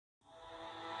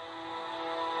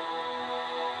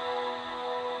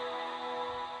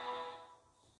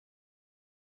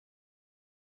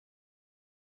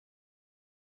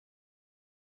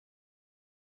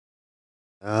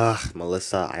Ugh,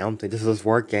 Melissa, I don't think this is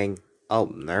working.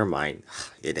 Oh, never mind.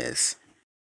 It is.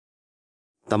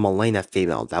 The Milena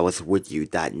female that was with you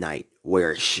that night,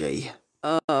 where is she?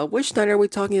 Which night are we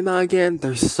talking about again?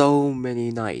 There's so many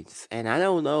nights, and I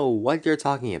don't know what you're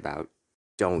talking about.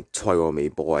 Don't toy with me,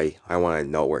 boy. I want to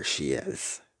know where she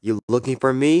is. You looking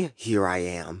for me? Here I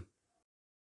am.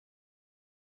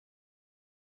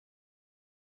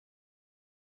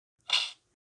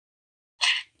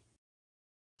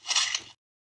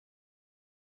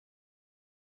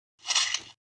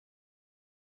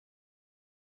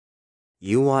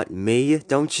 You want me,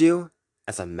 don't you?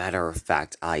 As a matter of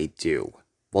fact, I do.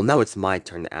 Well, now it's my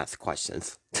turn to ask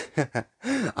questions.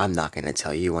 I'm not gonna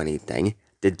tell you anything.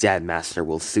 The Dead Master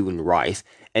will soon rise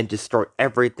and destroy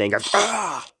everything.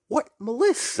 What,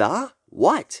 Melissa?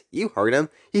 What? You heard him.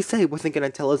 He said he wasn't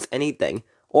gonna tell us anything.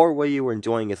 Or were you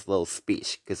enjoying his little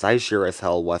speech? Cause I sure as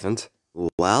hell wasn't.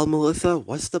 Well, Melissa,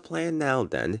 what's the plan now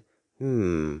then?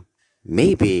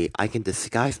 Maybe I can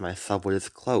disguise myself with his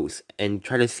clothes and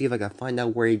try to see if I can find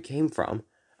out where he came from.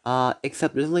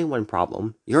 Except there's only one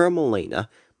problem. You're a Melina.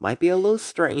 Might be a little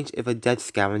strange if a dead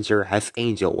scavenger has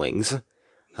angel wings.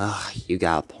 You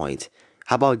got a point.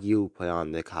 How about you put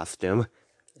on the costume,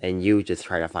 and you just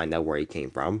try to find out where he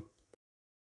came from?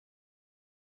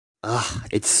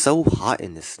 It's so hot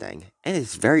in this thing, and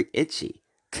it's very itchy.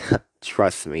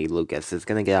 Trust me, Lucas, it's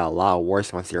gonna get a lot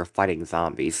worse once you're fighting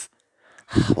zombies.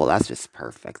 Well, that's just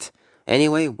perfect.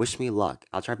 Anyway, wish me luck.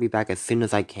 I'll try to be back as soon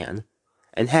as I can.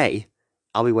 And hey,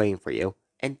 I'll be waiting for you.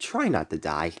 And try not to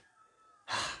die.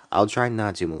 I'll try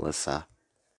not to, Melissa.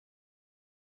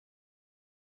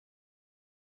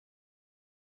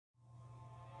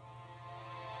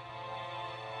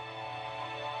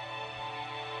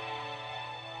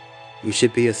 You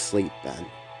should be asleep, Ben.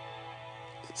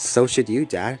 So should you,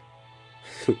 Dad.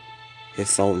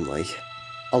 If only.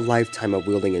 A lifetime of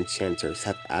wielding enchanters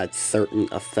have had certain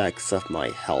effects of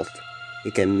my health.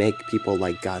 It can make people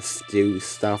like us do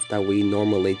stuff that we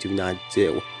normally do not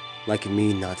do. Like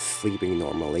me not sleeping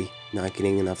normally, not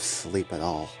getting enough sleep at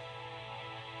all.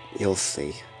 You'll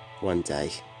see, one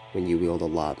day, when you wield a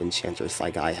lot of enchanters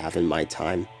like I have in my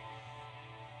time.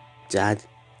 Dad,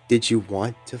 did you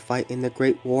want to fight in the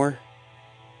Great War?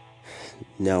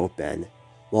 No, Ben.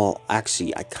 Well,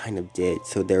 actually, I kind of did,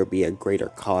 so there would be a greater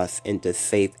cost and to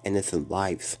save innocent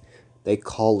lives. They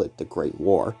call it the Great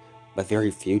War, but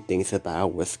very few things about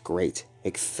it was great,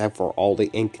 except for all the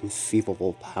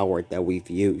inconceivable power that we've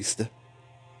used.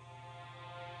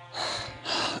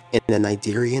 And the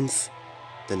Nigerians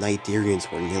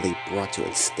were nearly brought to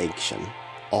extinction.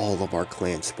 All of our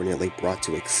clans were nearly brought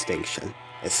to extinction,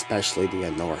 especially the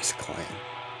Anoris clan.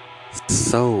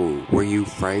 So, were you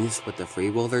friends with the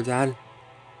Freewheeler, Dad?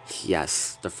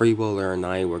 Yes, the Freewheeler and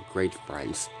I were great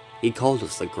friends. He called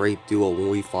us the Great Duo when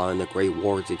we fought in the Great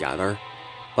War together.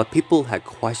 But people had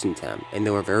questioned him, and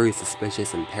they were very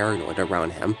suspicious and paranoid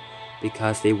around him,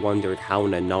 because they wondered how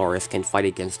an Anoris can fight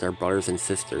against their brothers and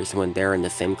sisters when they're in the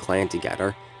same clan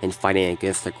together and fighting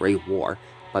against the Great War.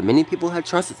 But many people had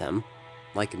trusted him,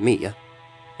 like me,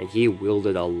 and he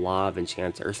wielded a lot of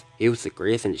enchanters. He was the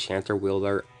greatest enchanter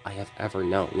wielder I have ever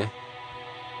known.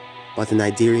 But the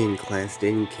Nigerian clans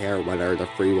didn't care whether the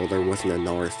freewielder was an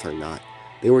Anoris or not.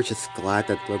 They were just glad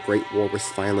that the Great War was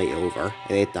finally over,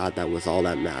 and they thought that was all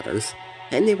that matters.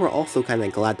 And they were also kinda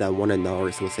glad that one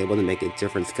Anoris was able to make a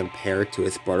difference compared to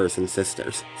his brothers and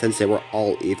sisters, since they were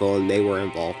all evil and they were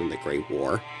involved in the Great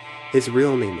War. His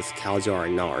real name was Kaljar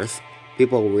Anaris.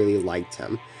 People really liked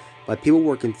him, but people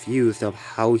were confused of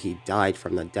how he died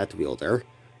from the Death Wielder.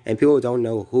 And people don't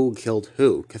know who killed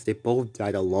who, because they both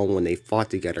died alone when they fought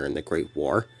together in the Great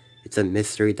War. It's a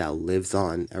mystery that lives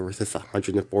on ever since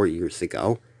 104 years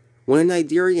ago. When a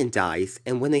Nigerian dies,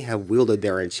 and when they have wielded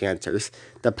their enchanters,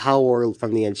 the power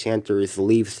from the enchanters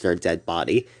leaves their dead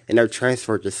body, and are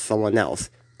transferred to someone else,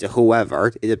 to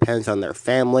whoever. It depends on their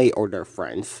family or their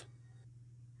friends.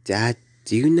 Dad,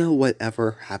 do you know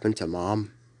whatever happened to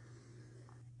Mom?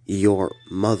 Your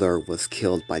mother was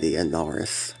killed by the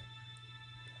Anaris.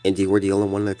 And you were the only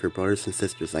one of your brothers and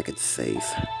sisters I could save.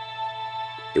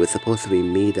 It was supposed to be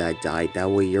me that died, that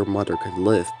way your mother could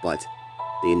live, but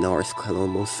the Anars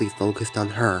clan mostly focused on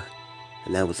her,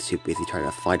 and I was too busy trying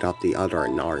to fight off the other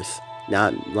Anars,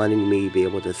 not letting me be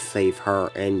able to save her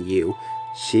and you.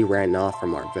 She ran off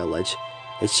from our village,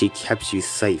 and she kept you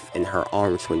safe in her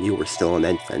arms when you were still an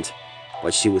infant,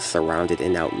 but she was surrounded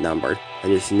and outnumbered,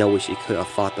 and there's no way she could have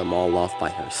fought them all off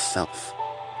by herself.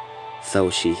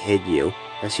 So she hid you,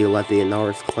 and she let the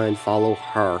Anaris clan follow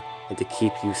her and to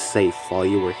keep you safe while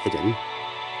you were hidden.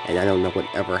 And I don't know what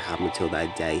ever happened till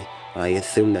that day, but I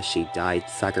assumed that she died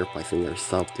sacrificing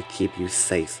herself to keep you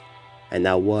safe. And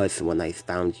that was when I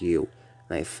found you,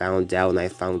 and I found out and I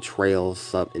found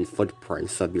trails of and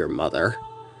footprints of your mother,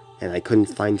 and I couldn't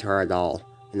find her at all,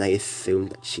 and I assumed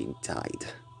that she died.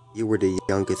 You were the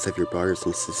youngest of your brothers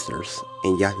and sisters,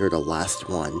 and yet you're the last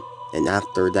one. And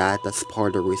after that, that's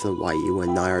part of the reason why you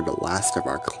and I are the last of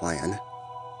our clan.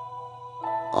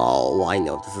 Oh, I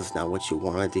know this is not what you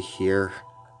wanted to hear,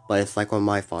 but it's like what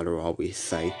my father would always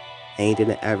say. Anything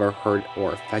that ever hurt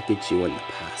or affected you in the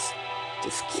past,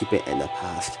 just keep it in the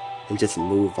past, and just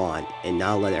move on, and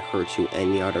not let it hurt you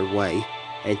any other way,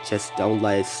 and just don't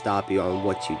let it stop you on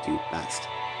what you do best.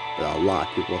 But a lot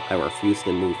of people have refused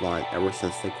to move on ever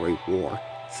since the Great War,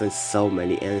 since so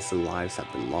many innocent lives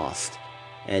have been lost.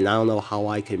 And I don't know how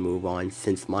I can move on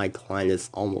since my clan is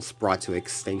almost brought to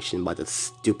extinction by the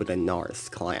stupid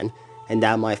Anaris clan, and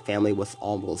that my family was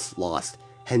almost lost,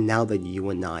 and now that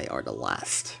you and I are the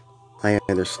last. I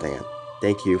understand.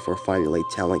 Thank you for finally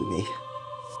telling me.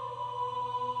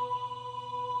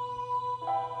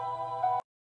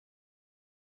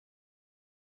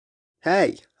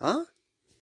 Hey, huh?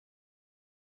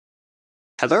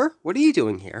 Heather, what are you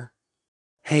doing here?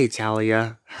 Hey,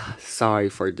 Talia. Sorry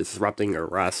for disrupting your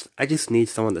rest. I just need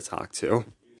someone to talk to.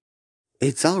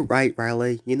 It's alright,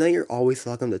 Riley. You know you're always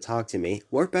welcome to talk to me.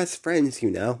 We're best friends,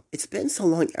 you know. It's been so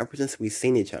long ever since we've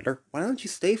seen each other. Why don't you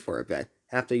stay for a bit?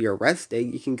 After your rest day,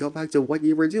 you can go back to what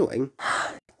you were doing.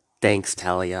 Thanks,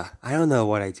 Talia. I don't know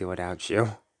what I'd do without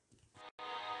you.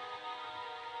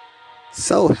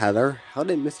 So, Heather, how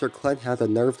did Mr. Clint have the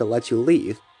nerve to let you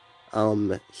leave?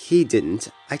 He didn't.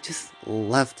 I just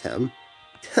left him.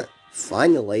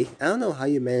 Finally, I don't know how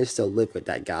you managed to live with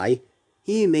that guy.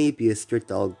 He may be a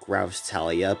strict old grouch,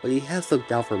 Talia, but he has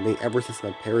looked out for me ever since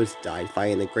my parents died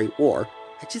fighting the Great War.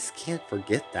 I just can't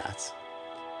forget that.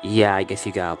 Yeah, I guess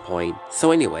you got a point.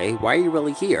 So anyway, why are you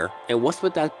really here? And what's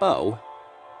with that bow?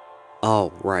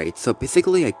 Oh, right. So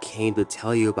basically, I came to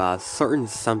tell you about a certain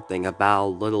something about a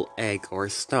little egg or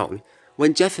stone.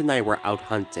 When Jess and I were out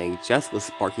hunting, Jess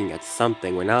was barking at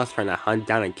something when I was trying to hunt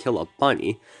down and kill a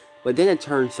bunny. But then it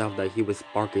turns out that he was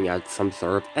barking at some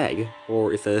sort of egg,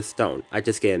 or is it a stone? I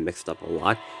just get it mixed up a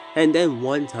lot. And then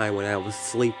one time when I was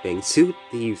sleeping, two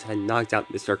thieves had knocked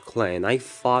out Mr. Clay, and I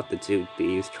fought the two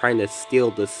thieves trying to steal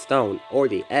the stone or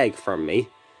the egg from me.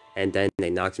 And then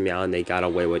they knocked me out and they got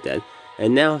away with it.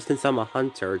 And now, since I'm a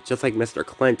hunter, just like Mr.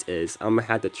 Clint is, I'm gonna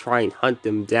have to try and hunt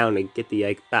them down and get the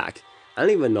egg back. I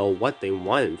don't even know what they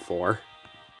want it for.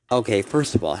 Okay,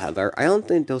 first of all, Heather, I don't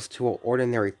think those two are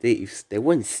ordinary thieves. They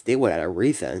wouldn't steal without a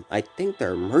reason. I think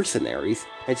they're mercenaries.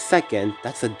 And second,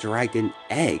 that's a dragon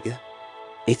egg.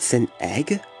 It's an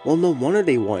egg? Well, no wonder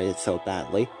they wanted it so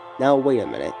badly. Now, wait a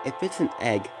minute. If it's an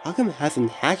egg, how come it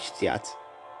hasn't hatched yet?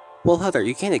 Well, Heather,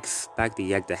 you can't expect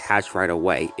the egg to hatch right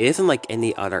away. It isn't like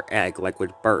any other egg, like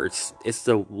with birds. It's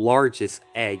the largest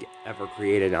egg ever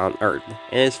created on Earth,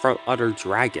 and it's from other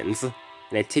dragons.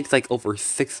 And it takes like over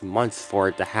 6 months for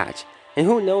it to hatch. And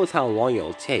who knows how long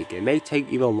it'll take? It may take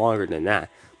even longer than that.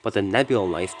 But the Nebula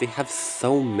Knights, they have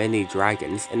so many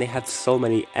dragons, and they have so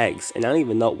many eggs, and I don't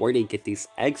even know where they get these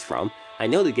eggs from. I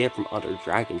know they get it from other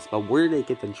dragons, but where do they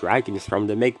get the dragons from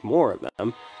to make more of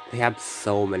them? They have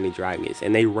so many dragons,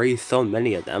 and they raise so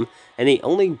many of them, and they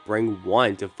only bring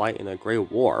one to fight in a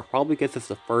great war, probably because it's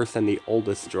the first and the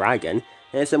oldest dragon,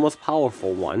 and it's the most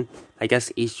powerful one. I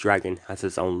guess each dragon has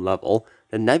its own level.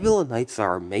 The Nebula Knights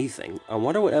are amazing. I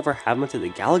wonder whatever happened to the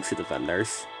Galaxy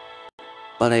Defenders.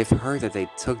 But I've heard that they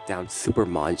took down Super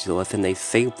Modulus and they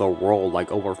saved the world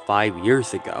like over 5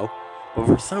 years ago. But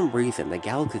for some reason, the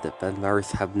Galaxy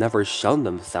Defenders have never shown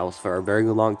themselves for a very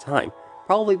long time.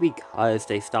 Probably because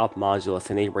they stopped Modulus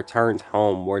and they returned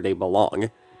home where they belong.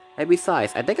 And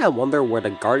besides, I think I wonder where the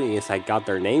Guardians had got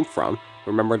their name from.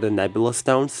 Remember the Nebula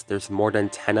Stones? There's more than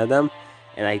 10 of them.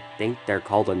 And I think they're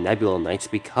called the Nebula Knights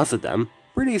because of them.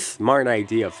 Pretty smart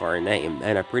idea for a name,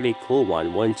 and a pretty cool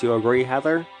one, wouldn't you agree,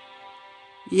 Heather?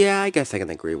 Yeah, I guess I can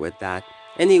agree with that.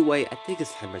 Anyway, I think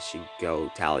it's time I should go,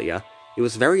 Talia. It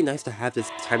was very nice to have this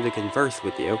time to converse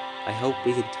with you. I hope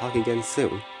we can talk again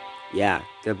soon. Yeah,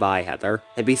 goodbye, Heather,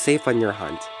 and be safe on your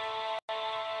hunt.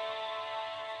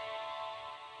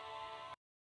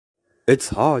 It's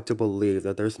hard to believe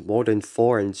that there's more than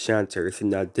 4 enchanters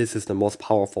and that this is the most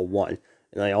powerful one.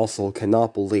 And I also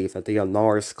cannot believe that the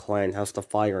Anaris clan has the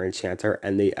fire enchanter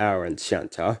and the air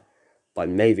enchanter. But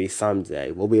maybe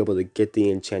someday we'll be able to get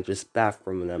the enchanters back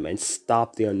from them and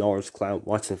stop the Anaris clan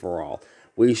once and for all.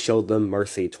 We showed them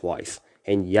mercy twice,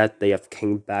 and yet they have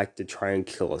came back to try and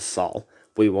kill us all.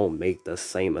 We won't make the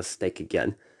same mistake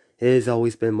again. It has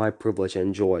always been my privilege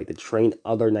and joy to train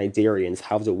other Nigerians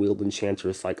how to wield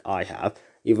enchanters like I have,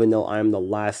 even though I am the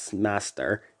last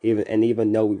master,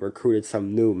 even though we recruited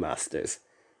some new masters.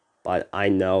 But I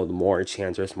know the more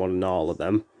enchanters more than all of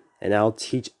them, and I'll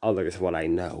teach others what I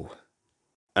know.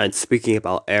 And speaking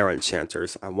about air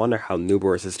enchanters, I wonder how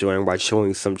Numerous is doing by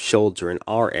showing some children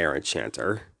our air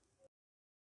enchanter.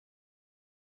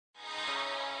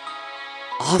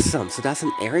 Awesome, so that's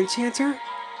an air enchanter?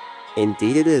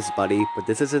 Indeed it is, buddy, but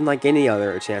this isn't like any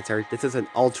other enchanter. This is an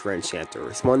Ultra Enchanter.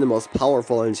 It's one of the most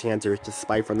powerful enchanters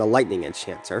despite from the Lightning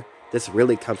Enchanter. This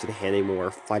really comes in handy when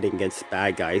we're fighting against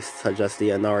bad guys such as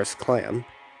the Anaris clan.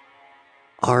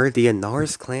 Are the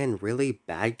Anaris clan really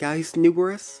bad guys,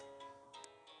 Numerous?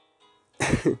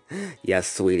 Yes,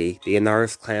 sweetie, the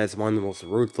Anaris clan is one of the most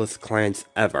ruthless clans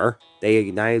ever. They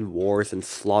ignited wars and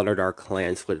slaughtered our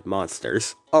clans with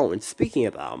monsters. Oh, and speaking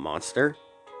about a monster...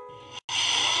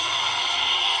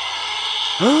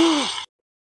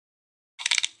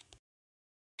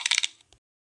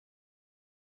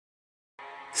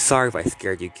 Sorry if I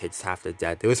scared you kids half to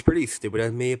death. It was pretty stupid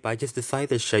of me, but I just decided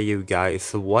to show you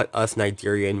guys what us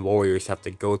Nigerian warriors have to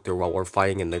go through while we're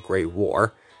fighting in the Great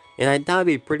War. And I thought it'd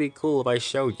be pretty cool if I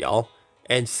showed y'all.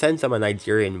 And since I'm a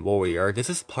Nigerian warrior, this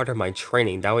is part of my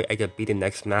training. That way I could be the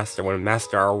next master when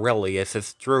Master Aurelius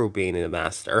is through being the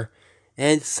master.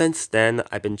 And since then,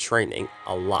 I've been training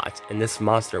a lot. And this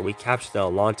monster, we captured it a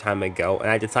long time ago,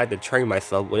 and I decided to train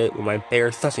myself with it with my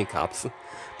bear suction cups.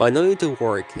 But no need to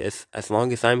worry, kids. As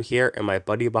long as I'm here and my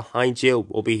buddy behind you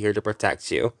will be here to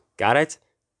protect you. Got it?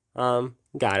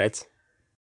 Got it.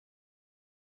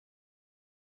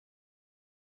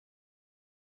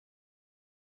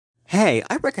 Hey,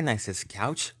 I recognize this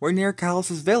couch. We're near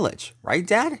Carlos's village, right,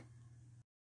 Dad?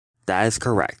 That is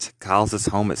correct. Carlos's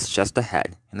home is just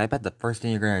ahead, and I bet the first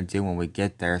thing you're gonna do when we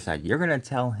get there is that you're gonna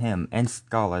tell him and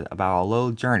Scarlet about our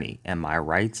little journey, am I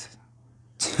right?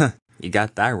 You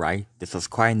got that right. This was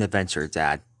quite an adventure,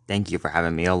 Dad. Thank you for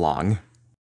having me along.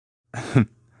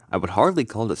 I would hardly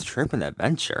call this trip an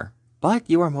adventure, but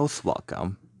you are most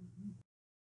welcome.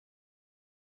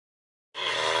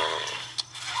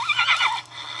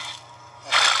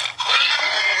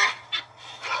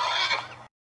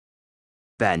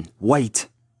 Ben, wait!